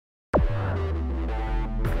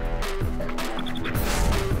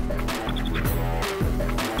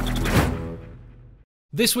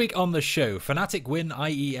This week on the show, Fnatic win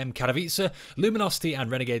IEM Katowice, Luminosity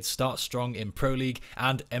and Renegade start strong in Pro League,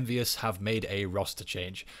 and Envious have made a roster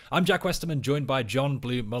change. I'm Jack Westerman, joined by John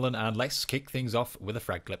Blue Mullen, and let's kick things off with a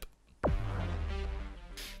frag clip.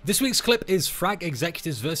 This week's clip is Frag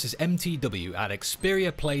Executives versus MTW at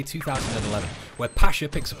Xperia Play 2011, where Pasha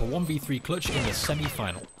picks up a 1v3 clutch in the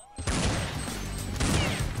semi-final.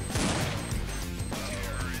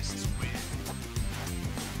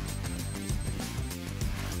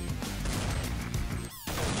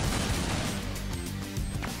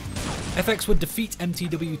 FX would defeat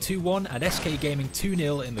MTW 2-1 and SK Gaming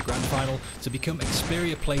 2-0 in the grand final to become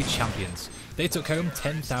Xperia Play champions. They took home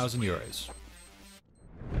 €10,000.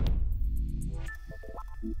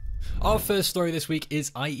 Our first story this week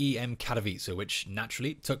is IEM Katowice, which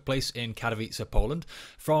naturally took place in Katowice, Poland,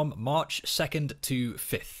 from March 2nd to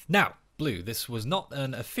 5th. Now, Blue, this was not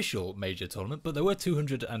an official major tournament, but there were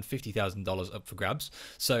 $250,000 up for grabs,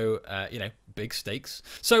 so, big stakes.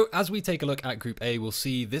 So, as we take a look at Group A, we'll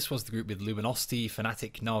see this was the group with Luminosity,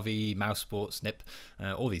 Fnatic, Na'Vi, Mousesports, Snip,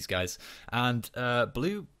 all these guys. And,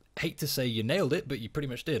 Blue, hate to say you nailed it, but you pretty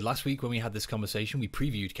much did. Last week when we had this conversation, we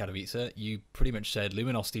previewed Katowice, you pretty much said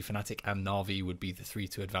Luminosity, Fnatic and Na'Vi would be the three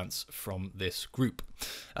to advance from this group.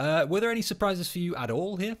 Were there any surprises for you at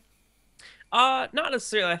all here? Not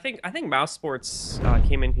necessarily. I think Mousesports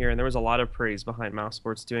came in here, and there was a lot of praise behind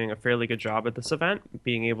Mousesports doing a fairly good job at this event,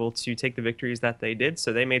 being able to take the victories that they did.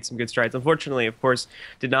 So they made some good strides. Unfortunately, of course,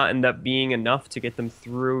 did not end up being enough to get them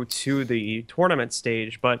through to the tournament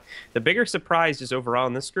stage. But the bigger surprise, just overall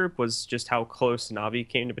in this group, was just how close Na'Vi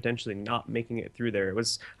came to potentially not making it through there.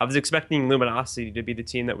 I was expecting Luminosity to be the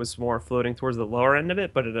team that was more floating towards the lower end of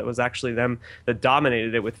it, but it was actually them that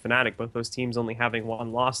dominated it with Fnatic. Both those teams only having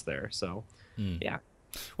one loss there. So. Yeah.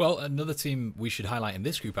 Well, another team we should highlight in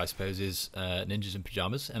this group, I suppose, is Ninjas in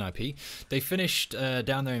Pyjamas, NIP. They finished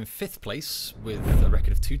down there in 5th place with a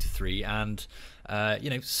record of 2-3,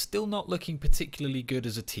 and still not looking particularly good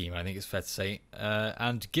as a team, I think it's fair to say.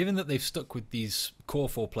 And given that they've stuck with these core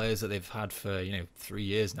 4 players that they've had for 3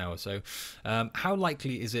 years now or so, how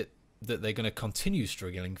likely is it that they're going to continue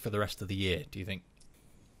struggling for the rest of the year, do you think?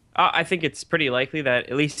 I think it's pretty likely that,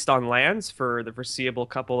 at least on lands, for the foreseeable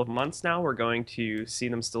couple of months now, we're going to see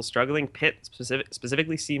them still struggling. Pitt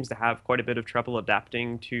specifically seems to have quite a bit of trouble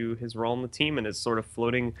adapting to his role in the team and is sort of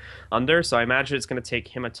floating under. So I imagine it's going to take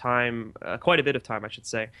him quite a bit of time, I should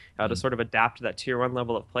say, to sort of adapt to that Tier 1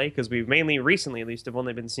 level of play, because we've mainly, recently at least, have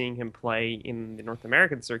only been seeing him play in the North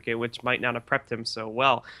American circuit, which might not have prepped him so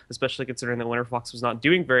well, especially considering that Winterfox was not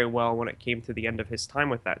doing very well when it came to the end of his time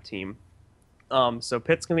with that team. So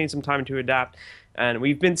Pitt's going to need some time to adapt. And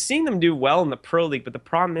we've been seeing them do well in the Pro League, but the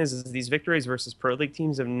problem is these victories versus Pro League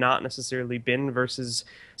teams have not necessarily been versus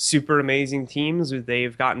super amazing teams.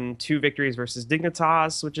 They've gotten 2 victories versus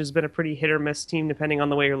Dignitas, which has been a pretty hit or miss team, depending on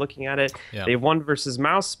the way you're looking at it. Yeah. They've won versus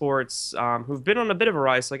Mousesports, who've been on a bit of a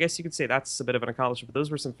rise, so I guess you could say that's a bit of an accomplishment, but those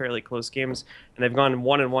were some fairly close games. And they've gone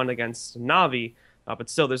 1-1 against Na'Vi, but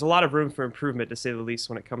still, there's a lot of room for improvement, to say the least,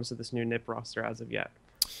 when it comes to this new NIP roster as of yet.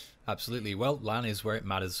 Absolutely. Well, LAN is where it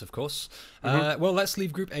matters, of course. Well, let's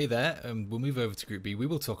leave Group A there. We'll move over to Group B. We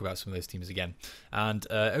will talk about some of those teams again. And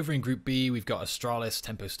over in Group B, we've got Astralis,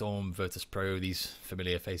 Tempo Storm, Virtus Pro, these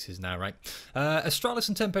familiar faces now, right? Astralis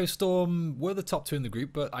and Tempo Storm were the top 2 in the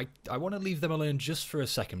group, but I want to leave them alone just for a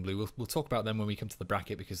second, Blue. We'll talk about them when we come to the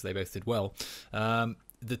bracket because they both did well.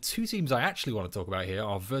 The 2 teams I actually want to talk about here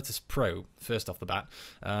are Virtus Pro, first off the bat,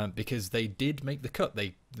 because they did make the cut.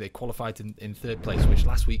 They qualified in 3rd place, which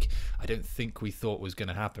last week I don't think we thought was going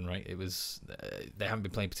to happen, right? It was they haven't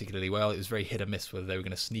been playing particularly well. It was very hit or miss whether they were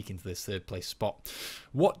going to sneak into this 3rd place spot.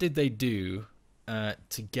 What did they do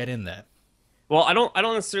to get in there? Well, I don't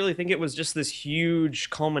necessarily think it was just this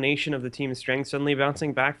huge culmination of the team's strength suddenly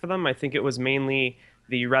bouncing back for them. I think it was mainly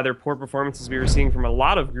the rather poor performances we were seeing from a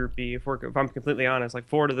lot of Group B, if I'm completely honest. Like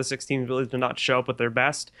 4 to the 6 teams really did not show up at their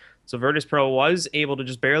best. So Virtus Pro was able to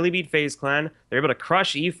just barely beat FaZe Clan. They're able to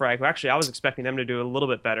crush eFrag, who actually I was expecting them to do a little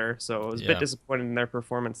bit better. So I was a bit disappointed in their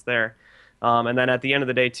performance there. And then at the end of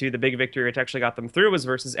the day, too, the big victory which actually got them through was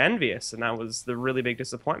versus Envious. And that was the really big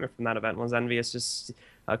disappointment from that event, was Envious just,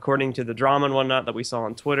 according to the drama and whatnot that we saw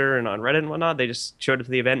on Twitter and on Reddit and whatnot, they just showed up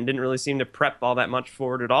to the event and didn't really seem to prep all that much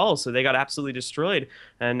forward at all. So they got absolutely destroyed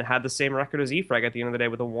and had the same record as eFrag at the end of the day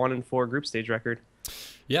with a 1-4 group stage record.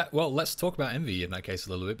 Yeah, well, let's talk about Envy in that case a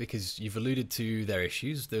little bit, because you've alluded to their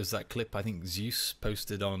issues. There was that clip I think Zeus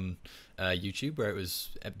posted on YouTube where it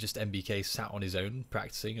was just MBK sat on his own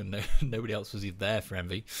practicing and nobody else was even there for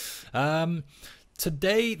Envy.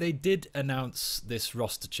 Today they did announce this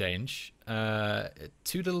roster change.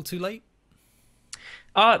 Too little too late?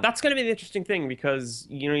 That's going to be the interesting thing because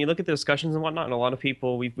you look at the discussions and whatnot, and a lot of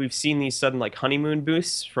people we've seen these sudden like honeymoon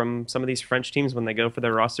boosts from some of these French teams when they go for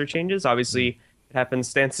their roster changes. Obviously, it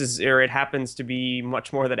happens to be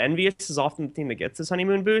much more that Envious is often the team that gets this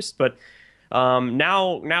honeymoon boost. But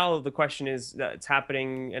now the question is that it's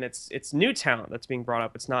happening, and it's new talent that's being brought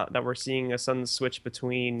up. It's not that we're seeing a sudden switch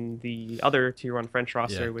between the other tier one French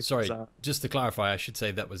roster. Yeah, Which sorry, is, just to clarify, I should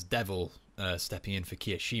say that was Devil stepping in for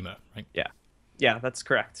Kiyashima, right? yeah. Yeah, that's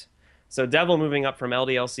correct. So Devil moving up from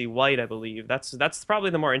LDLC White, I believe. That's probably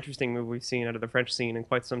the more interesting move we've seen out of the French scene in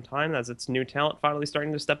quite some time, as it's new talent finally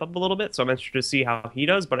starting to step up a little bit. So I'm interested to see how he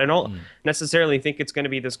does, but I don't necessarily think it's going to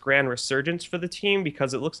be this grand resurgence for the team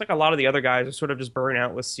because it looks like a lot of the other guys are sort of just burnt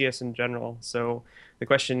out with CS in general. So the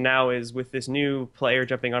question now is, with this new player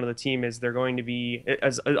jumping onto the team, is there going to be,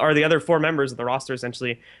 are the other four members of the roster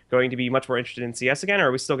essentially going to be much more interested in CS again, or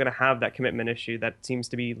are we still going to have that commitment issue that seems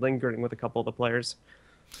to be lingering with a couple of the players?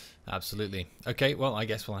 Absolutely. Okay, well, I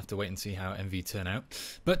guess we'll have to wait and see how MV turn out.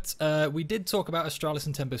 But we did talk about Astralis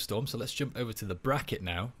and Tempo Storm, so let's jump over to the bracket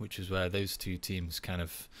now, which is where those two teams kind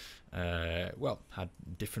of, had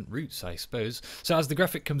different routes, I suppose. So as the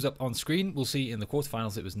graphic comes up on screen, we'll see in the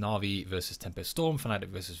quarterfinals it was Na'Vi versus Tempo Storm, Fnatic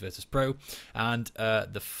versus Virtus.pro, and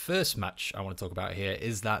the first match I want to talk about here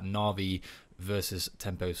is that Na'Vi versus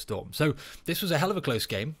Tempo Storm. So this was a hell of a close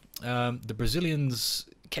game. The Brazilians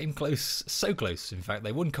came close, so close, in fact.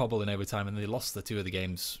 They won Cobble in overtime and they lost the two of the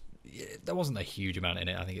games. There wasn't a huge amount in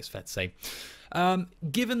it, I think it's fair to say.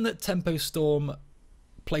 Given that Tempo Storm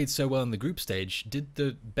played so well in the group stage, did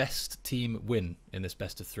the best team win in this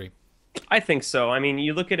best of three? I think so. I mean,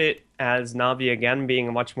 you look at it as Na'Vi again being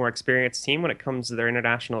a much more experienced team when it comes to their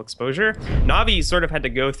international exposure. Na'Vi sort of had to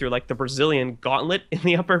go through like the Brazilian gauntlet in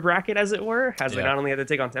the upper bracket, as it were, as they not only had to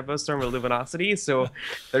take on Tempo Storm but Luminosity. So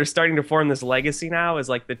they're starting to form this legacy now as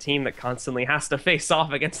like the team that constantly has to face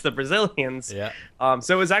off against the Brazilians. Yeah.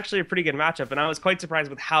 So it was actually a pretty good matchup, and I was quite surprised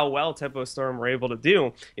with how well Tempo Storm were able to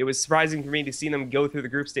do. It was surprising for me to see them go through the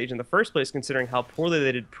group stage in the first place, considering how poorly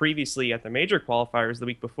they did previously at the major qualifiers the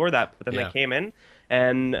week before that. But then they came in.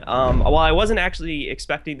 And while I wasn't actually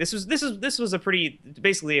expecting, this was a pretty,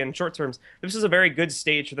 basically in short terms, this was a very good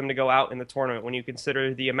stage for them to go out in the tournament when you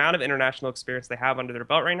consider the amount of international experience they have under their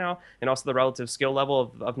belt right now, and also the relative skill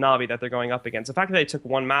level of Na'Vi that they're going up against. The fact that they took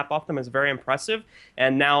one map off them is very impressive.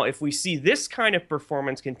 And now if we see this kind of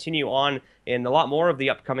performance continue on in a lot more of the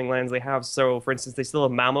upcoming lands they have, so for instance, they still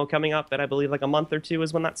have Mamo coming up, that I believe like a month or two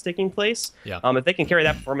is when that's taking place. Yeah. If they can carry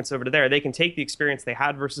that performance over to there, they can take the experience they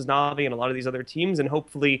had versus Na'Vi and a lot of these other teams and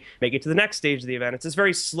hopefully make it to the next stage of the event. It's this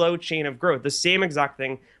very slow chain of growth. The same exact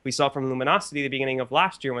thing we saw from Luminosity at the beginning of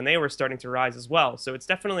last year when they were starting to rise as well. So it's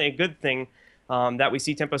definitely a good thing that we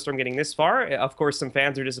see Tempo Storm getting this far. Of course, some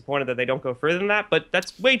fans are disappointed that they don't go further than that, but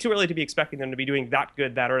that's way too early to be expecting them to be doing that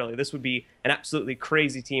good that early. This would be an absolutely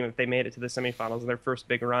crazy team if they made it to the semifinals in their first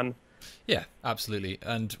big run. Yeah, absolutely.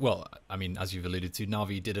 And, well, I mean, as you've alluded to,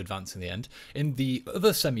 Na'Vi did advance in the end. In the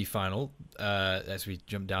other semi-final, as we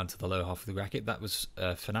jump down to the lower half of the bracket, that was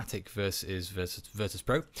Fnatic versus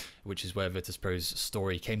Virtus.pro, which is where Virtus.pro's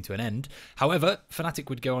story came to an end. However, Fnatic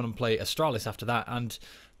would go on and play Astralis after that, and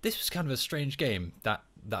this was kind of a strange game,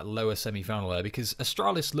 that lower semi-final there, because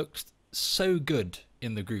Astralis looked so good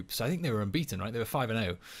in the groups. I think they were unbeaten, right? They were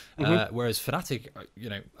 5-0. Whereas Fnatic,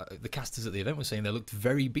 the casters at the event were saying they looked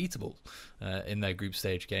very beatable in their group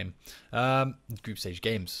stage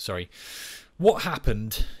games, sorry. What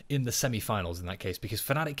happened in the semi-finals in that case? Because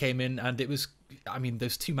Fnatic came in and it was, I mean,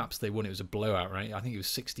 those two maps they won, it was a blowout, right? I think it was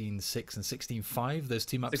 16-6 and 16-5, those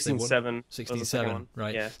two maps they won. 16-7. 16-7,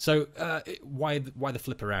 right. Yeah. So why the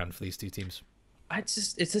flip around for these two teams?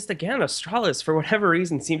 It's just again, Astralis for whatever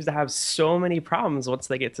reason seems to have so many problems once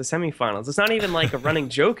they get to semifinals. It's not even like a running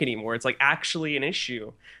joke anymore. It's like actually an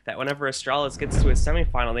issue that whenever Astralis gets to a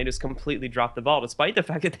semifinal, they just completely drop the ball, despite the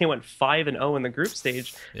fact that they went 5-0 in the group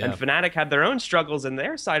stage. Yeah. And Fnatic had their own struggles in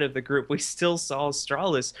their side of the group. We still saw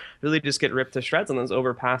Astralis really just get ripped to shreds on those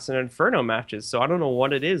Overpass and Inferno matches. So I don't know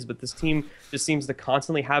what it is, but this team just seems to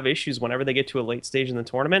constantly have issues whenever they get to a late stage in the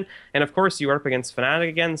tournament. And of course, you are up against Fnatic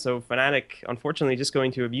again. So Fnatic, unfortunately, just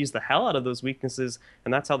going to abuse the hell out of those weaknesses,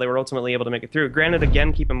 and that's how they were ultimately able to make it through. Granted,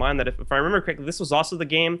 again, keep in mind that if I remember correctly, this was also the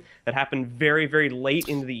game that happened very, very late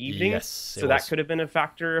into the evening. Yes, so that could have been a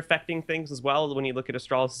factor affecting things as well when you look at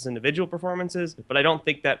Astralis' individual performances, but I don't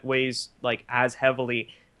think that weighs like as heavily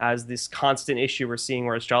as this constant issue we're seeing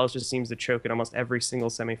where Astralis just seems to choke in almost every single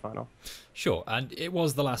semifinal. Sure, and it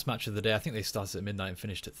was the last match of the day. I think they started at midnight and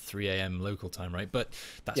finished at 3 a.m. local time, right? But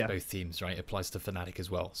that's both teams, right? It applies to Fnatic as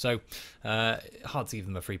well. So hard to give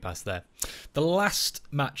them a free pass there. The last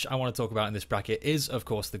match I want to talk about in this bracket is, of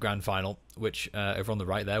course, the grand final, which over on the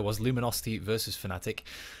right there was Luminosity versus Fnatic.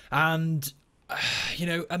 And, you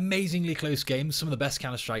know, amazingly close games. Some of the best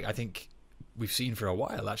Counter-Strike, I think, we've seen for a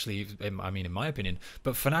while, actually. I mean, in my opinion.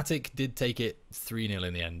 But Fnatic did take it 3-0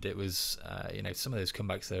 in the end. It was, you know, some of those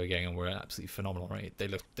comebacks they were getting on were absolutely phenomenal, right?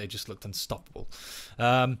 They just looked unstoppable.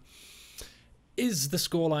 Is the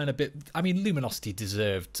scoreline a bit... I mean, Luminosity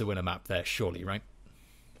deserved to win a map there, surely, right?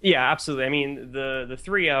 Yeah, absolutely. I mean, the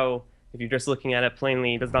 3-0, if you're just looking at it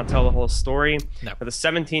plainly, does not tell the whole story. No. With a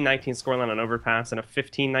 17-19 scoreline on Overpass and a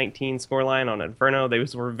 15-19 scoreline on Inferno,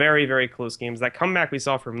 those were very, very close games. That comeback we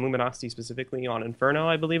saw from Luminosity specifically on Inferno,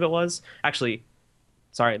 I believe it was. Actually,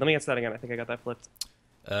 sorry, let me answer that again. I think I got that flipped.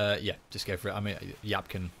 Yeah, just go for it. I mean, Yap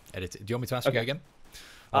can edit it. Do you want me to ask you again?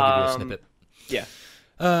 I'll give you a snippet. Yeah.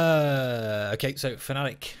 Okay, so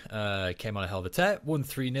Fnatic came on a hell of a tear, won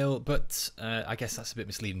 3-0, but I guess that's a bit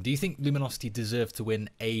misleading. Do you think Luminosity deserved to win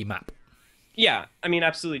a map? Yeah, I mean,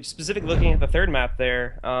 absolutely. Specifically looking at the third map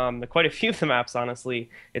there, quite a few of the maps, honestly,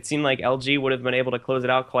 it seemed like LG would have been able to close it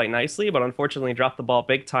out quite nicely, but unfortunately dropped the ball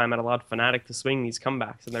big time and allowed Fnatic to swing these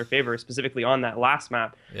comebacks in their favor, specifically on that last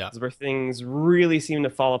map, where things really seemed to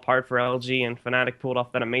fall apart for LG, and Fnatic pulled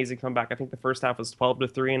off that amazing comeback. I think the first half was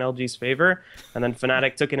 12-3 in LG's favor, and then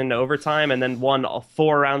Fnatic took it into overtime and then won all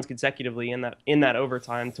 4 rounds consecutively in that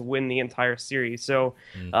overtime to win the entire series. So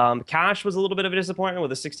Cash was a little bit of a disappointment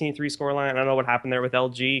with a 16-3 scoreline. I don't know what happened there with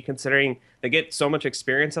LG, considering they get so much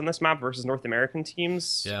experience on this map versus North American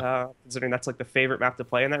teams, considering that's like the favorite map to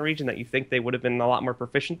play in that region, that you think they would have been a lot more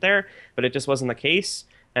proficient there, but it just wasn't the case.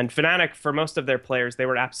 And Fnatic, for most of their players, they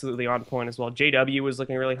were absolutely on point as well. JW was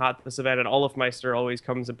looking really hot this event, and Olofmeister always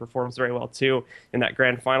comes and performs very well too. In that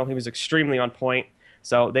grand final, he was extremely on point.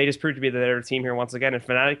 So they just proved to be the better team here once again. And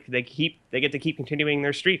Fnatic, they get to keep continuing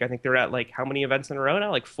their streak. I think they're at like how many events in a row now?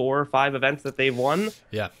 Like 4 or 5 events that they've won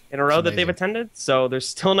in a row that they've attended. So there's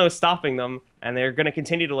still no stopping them, and they're going to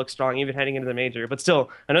continue to look strong even heading into the major. But still,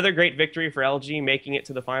 another great victory for LG, making it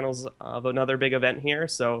to the finals of another big event here.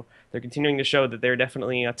 So they're continuing to show that they're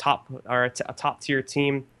definitely a top tier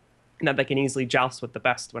team, and that they can easily joust with the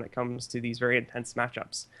best when it comes to these very intense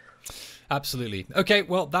matchups. Absolutely. Okay,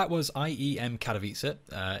 well, that was IEM Katowice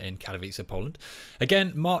in Katowice, Poland.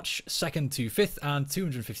 Again, March 2nd to 5th, and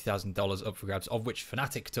 $250,000 up for grabs, of which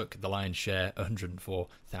Fnatic took the lion's share,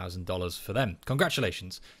 $104,000 for them.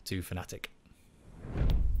 Congratulations to Fnatic.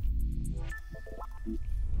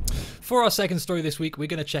 For our second story this week, we're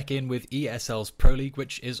going to check in with ESL's Pro League,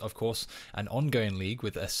 which is, of course, an ongoing league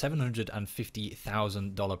with a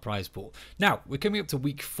 $750,000 prize pool. Now, we're coming up to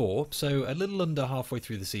week 4, so a little under halfway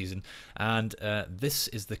through the season, and this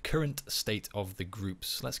is the current state of the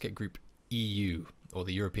groups. Let's get Group EU, or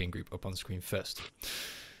the European group, up on screen first.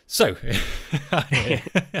 So,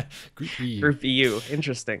 Group EU. Group EU,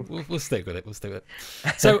 interesting. We'll stick with it.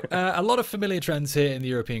 So, a lot of familiar trends here in the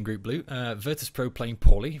European Group Blue. Virtus.pro playing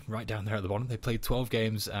poorly, right down there at the bottom. They played 12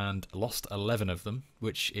 games and lost 11 of them,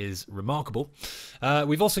 which is remarkable.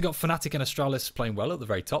 We've also got Fnatic and Astralis playing well at the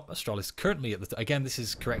very top. Astralis currently at the again, this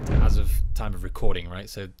is correct as of time of recording, right?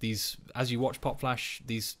 So these, as you watch Pop Flash,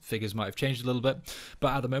 these figures might have changed a little bit,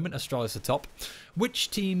 but at the moment, Astralis are top.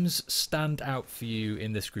 Which teams stand out for you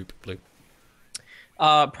in this group, Blue?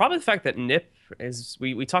 Probably the fact that NIP is,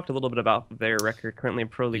 we talked a little bit about their record currently in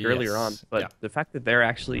Pro League earlier on, but the fact that they're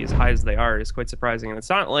actually as high as they are is quite surprising. And it's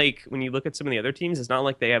not like, when you look at some of the other teams, it's not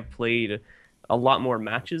like they have played a lot more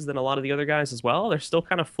matches than a lot of the other guys as well. They're still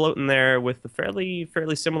kind of floating there with a fairly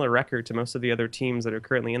similar record to most of the other teams that are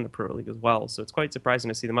currently in the Pro League as well. So it's quite surprising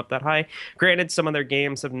to see them up that high. Granted, some of their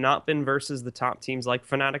games have not been versus the top teams like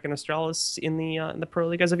Fnatic and Astralis in the Pro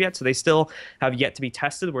League as of yet. So they still have yet to be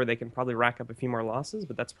tested, where they can probably rack up a few more losses.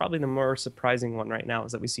 But that's probably the more surprising one right now,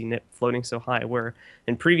 is that we see NIP floating so high, where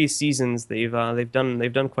in previous seasons they've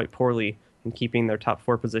done quite poorly in keeping their top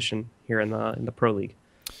 4 position here in the Pro League.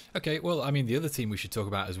 Okay, well, I mean, the other team we should talk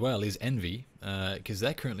about as well is Envy, because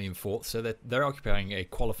they're currently in 4th, so they're occupying a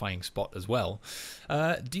qualifying spot as well.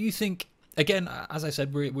 Do you think, again, as I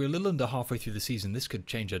said, we're a little under halfway through the season. This could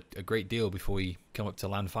change a great deal before we come up to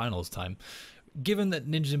LAN finals time. Given that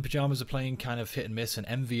Ninjas in Pyjamas are playing kind of hit and miss, and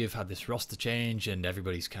Envy have had this roster change, and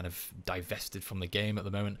everybody's kind of divested from the game at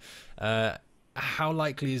the moment, how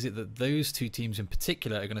likely is it that those two teams in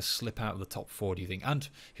particular are going to slip out of the top 4, do you think? And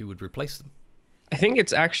who would replace them? I think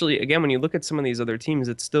it's actually, again, when you look at some of these other teams,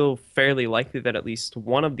 it's still fairly likely that at least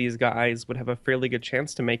one of these guys would have a fairly good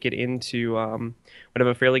chance to make it into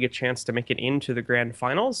the grand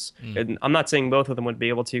finals. Mm. And I'm not saying both of them would be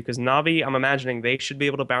able to, because Navi, I'm imagining they should be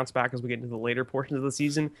able to bounce back as we get into the later portions of the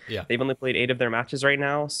season. Yeah. They've only played 8 of their matches right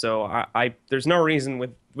now, so I there's no reason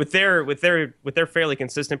with their fairly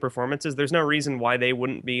consistent performances, there's no reason why they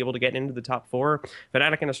wouldn't be able to get into the top 4.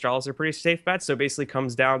 Fnatic and Astralis are pretty safe bets, so it basically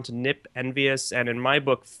comes down to Nip, Envious, and in my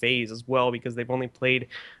book, FaZe as well, because they've only played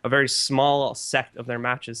a very small set of their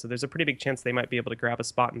matches, so there's a pretty big chance they might be able to grab a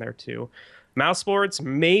spot in there too. Mousesports,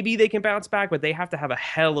 maybe they can bounce back, but they have to have a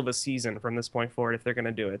hell of a season from this point forward if they're going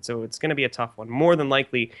to do it. So it's going to be a tough one. More than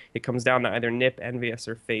likely, it comes down to either Nip, Envious,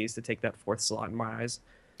 or FaZe to take that 4th slot in my eyes.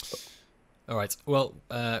 All right. Well,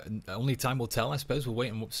 only time will tell, I suppose. We'll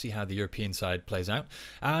wait and see how the European side plays out.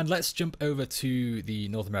 And let's jump over to the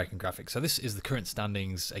North American graphic. So this is the current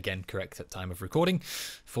standings, again, correct at time of recording,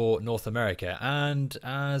 for North America. And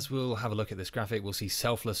as we'll have a look at this graphic, we'll see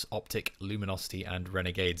Selfless, Optic, Luminosity, and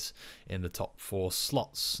Renegades in the top 4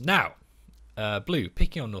 slots. Now, Blue,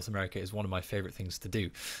 picking on North America is one of my favorite things to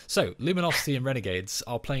do. So, Luminosity and Renegades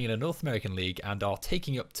are playing in a North American league and are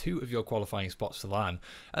taking up 2 of your qualifying spots for the LAN,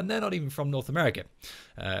 and they're not even from North America.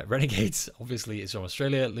 Renegades, obviously, is from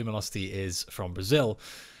Australia. Luminosity is from Brazil.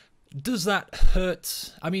 Does that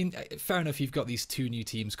hurt? I mean, fair enough, you've got these 2 new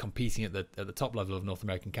teams competing at the top level of North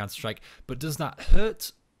American Counter-Strike, but does that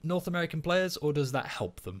hurt North American players, or does that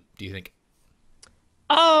help them, do you think?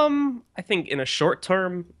 I think in a short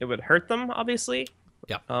term, it would hurt them, obviously.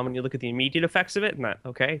 Yeah. When you look at the immediate effects of it, and that,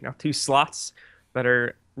 okay, now 2 slots that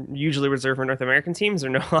are usually reserved for North American teams are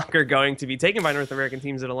no longer going to be taken by North American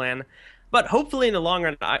teams at a LAN. But hopefully in the long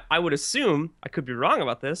run, I would assume, I could be wrong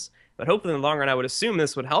about this, but hopefully in the long run, I would assume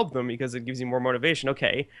this would help them because it gives you more motivation.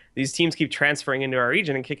 Okay, these teams keep transferring into our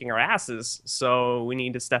region and kicking our asses, so we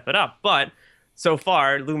need to step it up. But so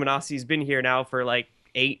far, Luminosity's been here now for like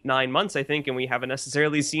 8-9 months, I think, and we haven't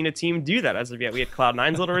necessarily seen a team do that as of yet. We had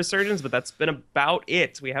Cloud9's little resurgence, but that's been about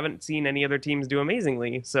it. We haven't seen any other teams do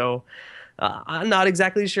amazingly. So I'm not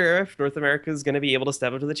exactly sure if North America is going to be able to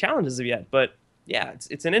step up to the challenges of yet. But yeah,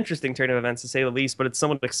 it's an interesting turn of events to say the least, but it's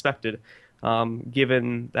somewhat expected,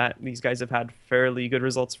 given that these guys have had fairly good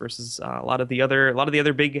results versus a lot of the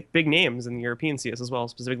other big names in the European CS as well,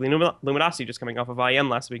 specifically Luminosity just coming off of IM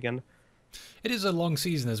last weekend. It is a long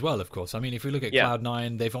season as well, of course. I mean, if we look at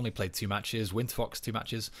Cloud9, they've only played 2 matches, Winterfox 2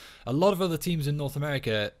 matches. A lot of other teams in North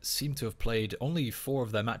America seem to have played only 4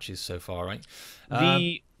 of their matches so far, right?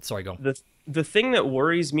 Sorry, go on. The thing that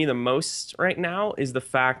worries me the most right now is the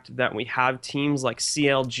fact that we have teams like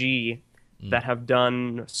CLG that have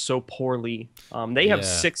done so poorly. They have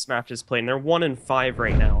 6 matches played, and they're 1-5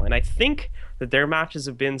 right now. And I think that their matches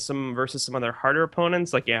have been versus some of their harder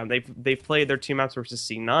opponents. Like, yeah, they've played their 2 maps versus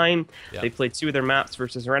C9. Yeah. They've played 2 of their maps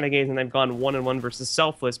versus Renegades, and they've gone 1-1 versus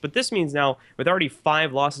Selfless. But this means now, with already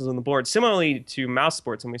 5 losses on the board, similarly to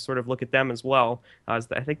Mousesports, and we sort of look at them as well, I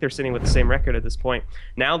think they're sitting with the same record at this point.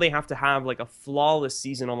 Now they have to have like a flawless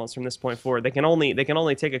season almost from this point forward. They can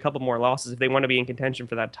only take a couple more losses if they want to be in contention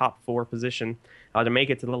for that top 4 position to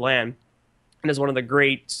make it to the LAN. And as one of the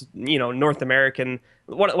great, North American,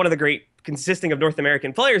 one of the great consisting of North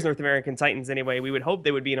American players, North American Titans anyway, we would hope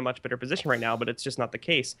they would be in a much better position right now, but it's just not the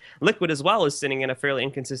case. Liquid as well is sitting in a fairly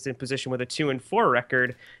inconsistent position with a 2-4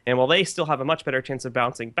 record, and while they still have a much better chance of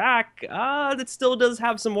bouncing back, it still does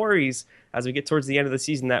have some worries as we get towards the end of the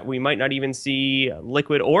season that we might not even see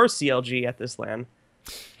Liquid or CLG at this LAN.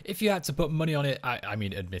 If you had to put money on it, I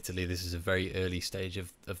mean, admittedly, this is a very early stage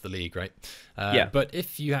of the league, right? Yeah. But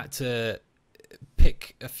if you had to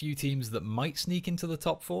pick a few teams that might sneak into the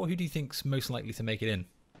top 4, who do you think's most likely to make it in?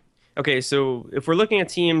 Okay, so if we're looking at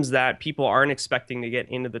teams that people aren't expecting to get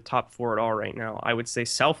into the top 4 at all right now, I would say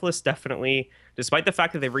Selfless definitely, despite the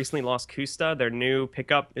fact that they've recently lost Kusta, their new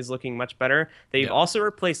pickup is looking much better. They've also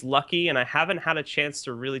replaced Lucky, and I haven't had a chance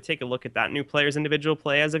to really take a look at that new player's individual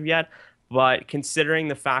play as of yet. But considering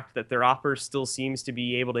the fact that their Opper still seems to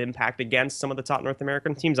be able to impact against some of the top North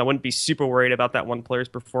American teams, I wouldn't be super worried about that one player's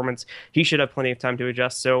performance. He should have plenty of time to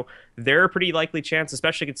adjust. So they're a pretty likely chance,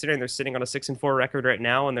 especially considering they're sitting on a 6-4 record right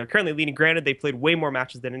now, and they're currently leading. Granted, they played way more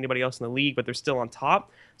matches than anybody else in the league, but they're still on top.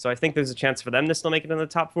 So I think there's a chance for them to still make it in the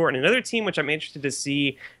top 4. And another team which I'm interested to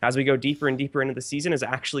see as we go deeper and deeper into the season is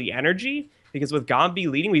actually Energy. Because with Gombi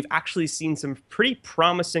leading, we've actually seen some pretty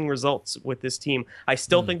promising results with this team. I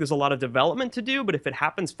still think there's a lot of development to do, but if it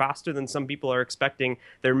happens faster than some people are expecting,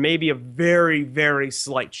 there may be a very, very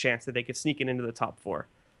slight chance that they could sneak it into the top 4.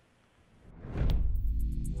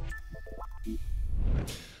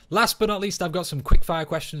 Last but not least, I've got some quick fire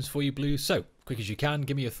questions for you, Blue. So, quick as you can,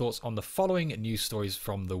 give me your thoughts on the following news stories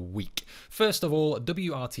from the week. First of all,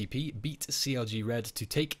 WRTP beat CLG Red to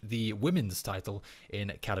take the women's title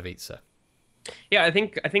in Katowice. Yeah, I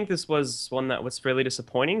think this was one that was fairly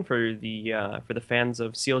disappointing for the fans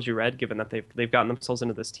of CLG Red, given that they've gotten themselves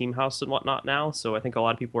into this team house and whatnot now. So I think a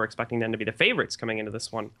lot of people were expecting them to be the favorites coming into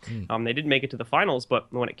this one. They did make it to the finals, but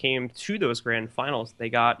when it came to those grand finals, they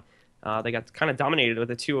got kind of dominated with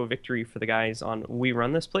a 2-0 victory for the guys on We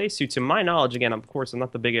Run This Place, who, to my knowledge, again, of course, I'm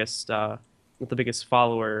not the biggest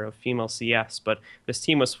follower of female CS, but this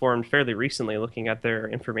team was formed fairly recently. Looking at their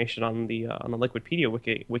information on the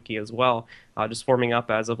Liquidpedia wiki as well, just forming up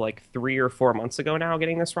as of like 3 or 4 months ago now,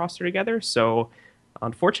 getting this roster together. So,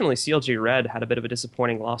 unfortunately, CLG Red had a bit of a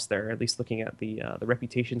disappointing loss there. At least looking at the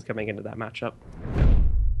reputations coming into that matchup.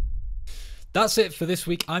 That's it for this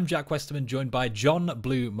week. I'm Jack Westerman, joined by John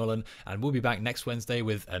Blue Mullen, and we'll be back next Wednesday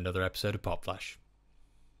with another episode of Pop Flash.